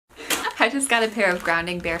I just got a pair of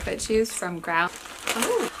grounding barefoot shoes from Groundz.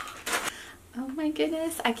 Oh my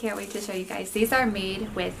goodness, I can't wait to show you guys. These are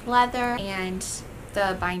made with leather and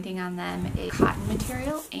the binding on them is cotton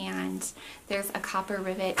material, and there's a copper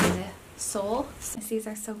rivet in the sole. These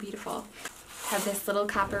are so beautiful. Have this little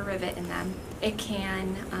copper rivet in them. It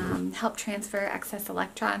can help transfer excess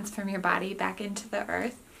electrons from your body back into the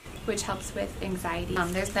earth, which helps with anxiety.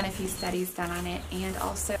 There's been a few studies done on it, and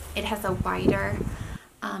also it has a wider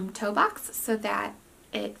toe box so that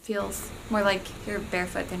it feels more like you're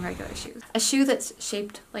barefoot than regular shoes. A shoe that's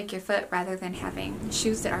shaped like your foot rather than having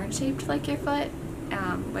shoes that aren't shaped like your foot,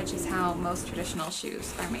 which is how most traditional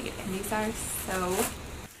shoes are made. And these are so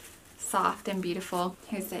soft and beautiful.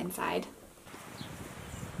 Here's the inside.